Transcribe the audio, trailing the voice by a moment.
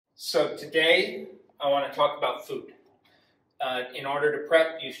So today I want to talk about food. In order to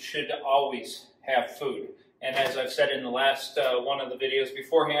prep, you should always have food. And as I've said in the last one of the videos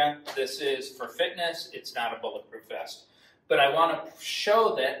beforehand, this is for fitness, it's not a bulletproof vest. But I want to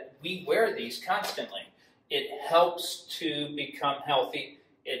show that we wear these constantly. It helps to become healthy.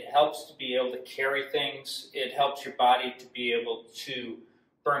 It helps to be able to carry things. It helps your body to be able to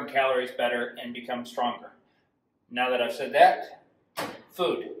burn calories better and become stronger. Now that I've said that,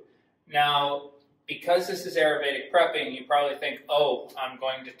 food. Now, because this is Ayurvedic prepping, you probably think, oh, I'm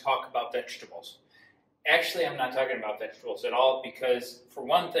going to talk about vegetables. Actually, I'm not talking about vegetables at all because, for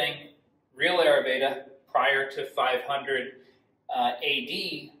one thing, real Ayurveda, prior to 500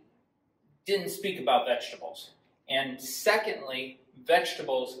 AD, didn't speak about vegetables. And secondly,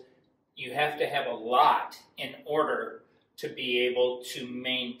 vegetables, you have to have a lot in order to be able to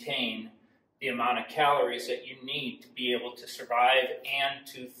maintain the amount of calories that you need to be able to survive and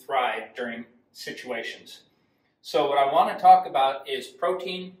to thrive during situations. So what I want to talk about is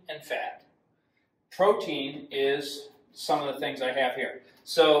protein and fat. Protein is some of the things I have here.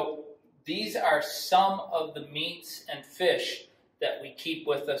 So these are some of the meats and fish that we keep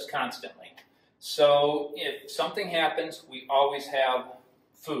with us constantly. So if something happens, we always have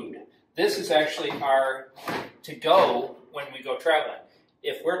food. This is actually our to-go when we go traveling.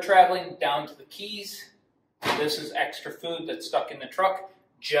 If we're traveling down to the Keys, this is extra food that's stuck in the truck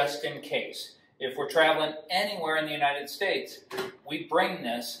just in case. If we're traveling anywhere in the United States, we bring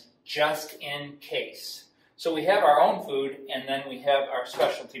this just in case. So we have our own food, and then we have our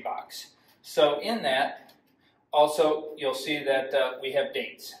specialty box. So in that, also, you'll see that we have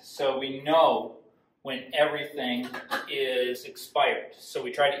dates. So we know when everything is expired. So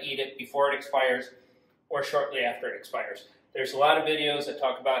we try to eat it before it expires or shortly after it expires. There's a lot of videos that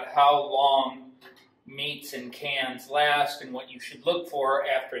talk about how long meats and cans last and what you should look for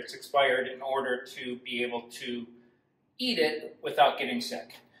after it's expired in order to be able to eat it without getting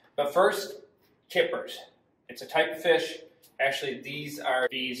sick. But first, kippers. It's a type of fish. Actually, these are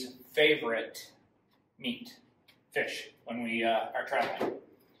these favorite fish when we are traveling.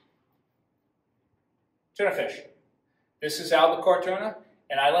 Tuna fish. This is albacore tuna,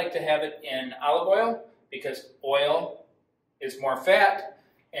 and I like to have it in olive oil because oil is more fat,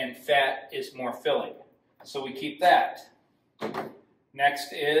 and fat is more filling. So we keep that.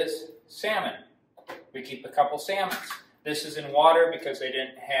 Next is salmon. We keep a couple salmons. This is in water because they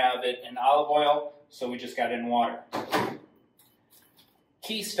didn't have it in olive oil, so we just got it in water.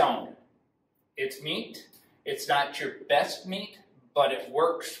 Keystone. It's meat. It's not your best meat, but it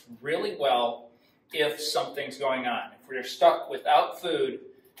works really well if something's going on. If we're stuck without food,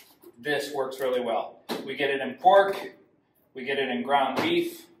 this works really well. We get it in pork. We get it in ground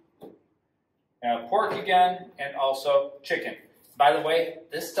beef, pork again, and also chicken. By the way,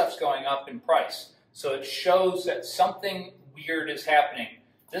 this stuff's going up in price, so it shows that something weird is happening.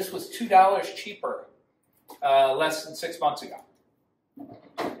 This was $2 cheaper less than 6 months ago.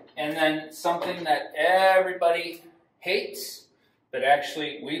 And then something that everybody hates, but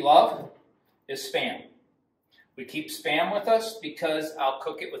actually we love, is Spam. We keep Spam with us because I'll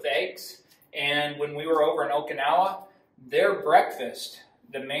cook it with eggs, and when we were over in Okinawa, their breakfast,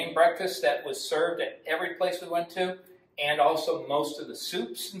 the main breakfast that was served at every place we went to, and also most of the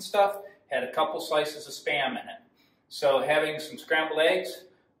soups and stuff, had a couple slices of Spam in it. So having some scrambled eggs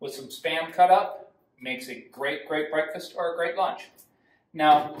with some Spam cut up makes a great, great breakfast or a great lunch.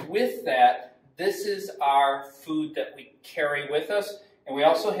 Now with that, this is our food that we carry with us, and we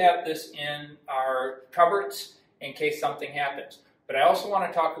also have this in our cupboards in case something happens. But I also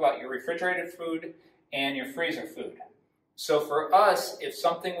want to talk about your refrigerated food and your freezer food. So for us, if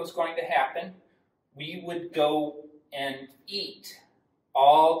something was going to happen, we would go and eat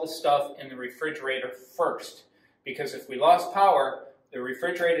all the stuff in the refrigerator first. Because if we lost power, the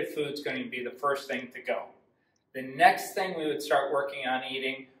refrigerated food's going to be the first thing to go. The next thing we would start working on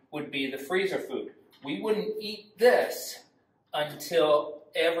eating would be the freezer food. We wouldn't eat this until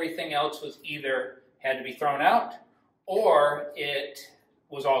everything else was either had to be thrown out or it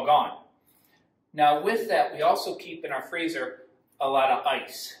was all gone. Now with that, we also keep in our freezer a lot of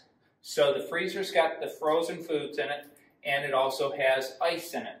ice. So the freezer's got the frozen foods in it, and it also has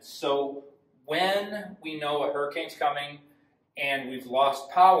ice in it. So when we know a hurricane's coming and we've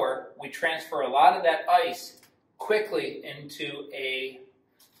lost power, we transfer a lot of that ice quickly into a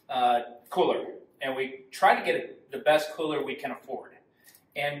cooler. And we try to get the best cooler we can afford.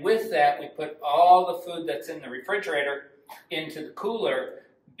 And with that, we put all the food that's in the refrigerator into the cooler,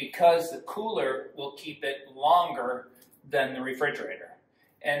 because the cooler will keep it longer than the refrigerator.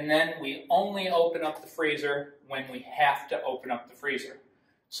 And then we only open up the freezer when we have to open up the freezer.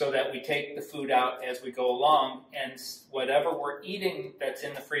 so that we take the food out as we go along, and whatever we're eating that's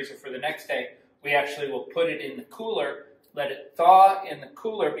in the freezer for the next day, we actually will put it in the cooler, let it thaw in the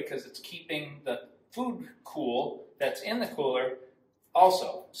cooler because it's keeping the food cool that's in the cooler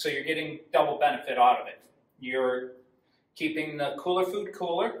also. So you're getting double benefit out of it. You're keeping the cooler food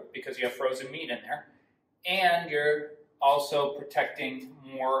cooler because you have frozen meat in there, and you're also protecting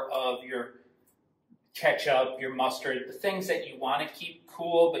more of your ketchup, your mustard, the things that you want to keep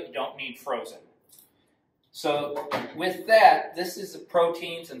cool but you don't need frozen. So with that, this is the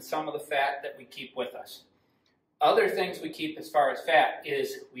proteins and some of the fat that we keep with us. Other things we keep as far as fat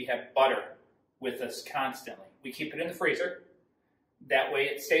is we have butter with us constantly. We keep it in the freezer. That way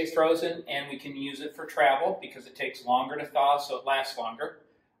it stays frozen and we can use it for travel because it takes longer to thaw, so it lasts longer.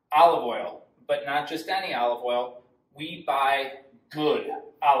 Olive oil, but not just any olive oil. We buy good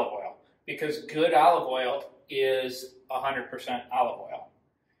olive oil because good olive oil is 100% olive oil.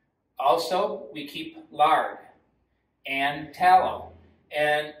 Also, we keep lard and tallow.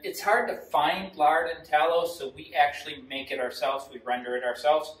 And it's hard to find lard and tallow, so we actually make it ourselves. We render it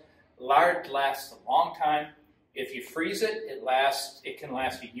ourselves. Lard lasts a long time. If you freeze it, it can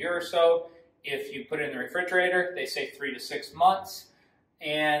last a year or so. If you put it in the refrigerator, they say 3 to 6 months.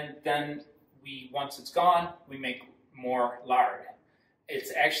 And then once it's gone, we make more lard.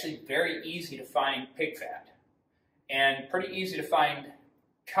 It's actually very easy to find pig fat and pretty easy to find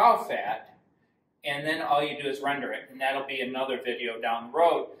cow fat, and then all you do is render it, and that'll be another video down the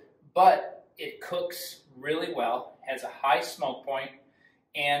road. But it cooks really well, has a high smoke point,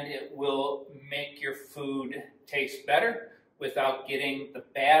 and it will make your food taste better without getting the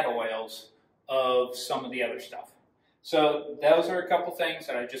bad oils of some of the other stuff. So those are a couple things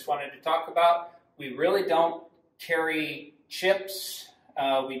that I just wanted to talk about. We really don't carry chips.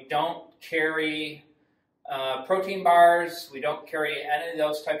 We don't carry protein bars. We don't carry any of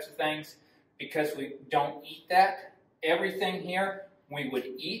those types of things because we don't eat that. Everything here we would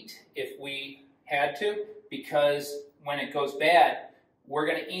eat if we had to, because when it goes bad, we're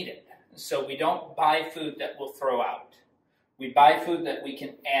going to eat it. So we don't buy food that we'll throw out. We buy food that we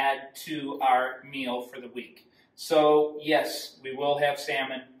can add to our meal for the week. So yes, we will have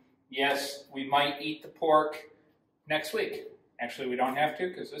salmon. Yes, we might eat the pork next week. Actually, we don't have to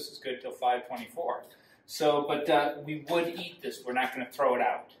because this is good till 5/24. So, but we would eat this. We're not going to throw it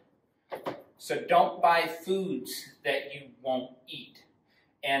out. So don't buy foods that you won't eat.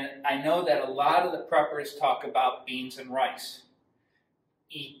 And I know that a lot of the preppers talk about beans and rice.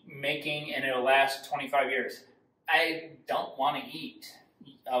 Making, and it'll last 25 years. I don't want to eat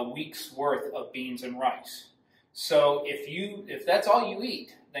a week's worth of beans and rice. So if that's all you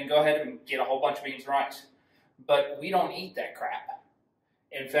eat, then go ahead and get a whole bunch of beans and rice. But we don't eat that crap.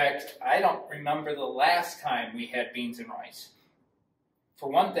 In fact, I don't remember the last time we had beans and rice. For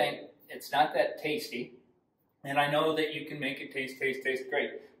one thing, it's not that tasty. And I know that you can make it taste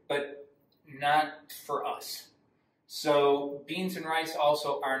great, but not for us. So beans and rice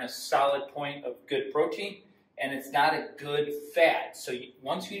also aren't a solid point of good protein, and it's not a good fat. So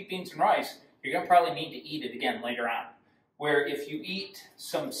once you eat beans and rice, you're going to probably need to eat it again later on. Where if you eat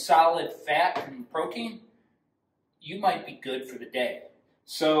some solid fat and protein, you might be good for the day.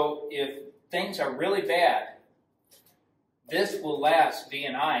 So if things are really bad, this will last V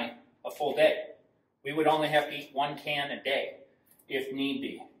and I a full day. We would only have to eat 1 can a day if need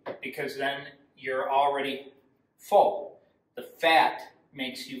be, because then you're already full. The fat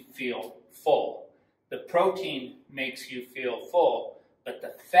makes you feel full. The protein makes you feel full, but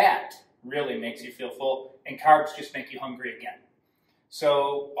the fat really makes you feel full, and carbs just make you hungry again.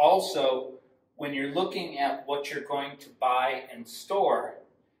 So also, when you're looking at what you're going to buy and store,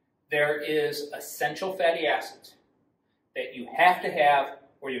 there is essential fatty acids that you have to have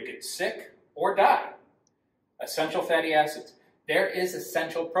or you'll get sick or die. Essential fatty acids. There is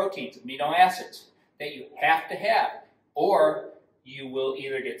essential proteins, amino acids, that you have to have, or you will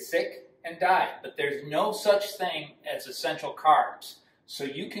either get sick and die. But there's no such thing as essential carbs. So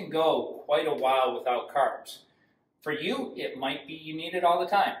you can go quite a while without carbs. For you, it might be you need it all the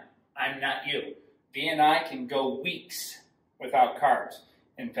time. I'm not you. V and I can go weeks without carbs.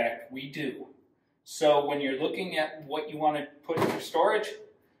 In fact, we do. So when you're looking at what you want to put in your storage,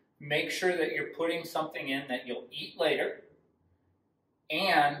 make sure that you're putting something in that you'll eat later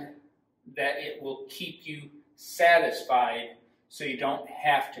and that it will keep you satisfied so you don't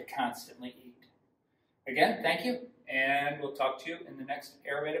have to constantly eat. Again, thank you, and we'll talk to you in the next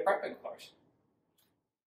Ayurveda prepping course.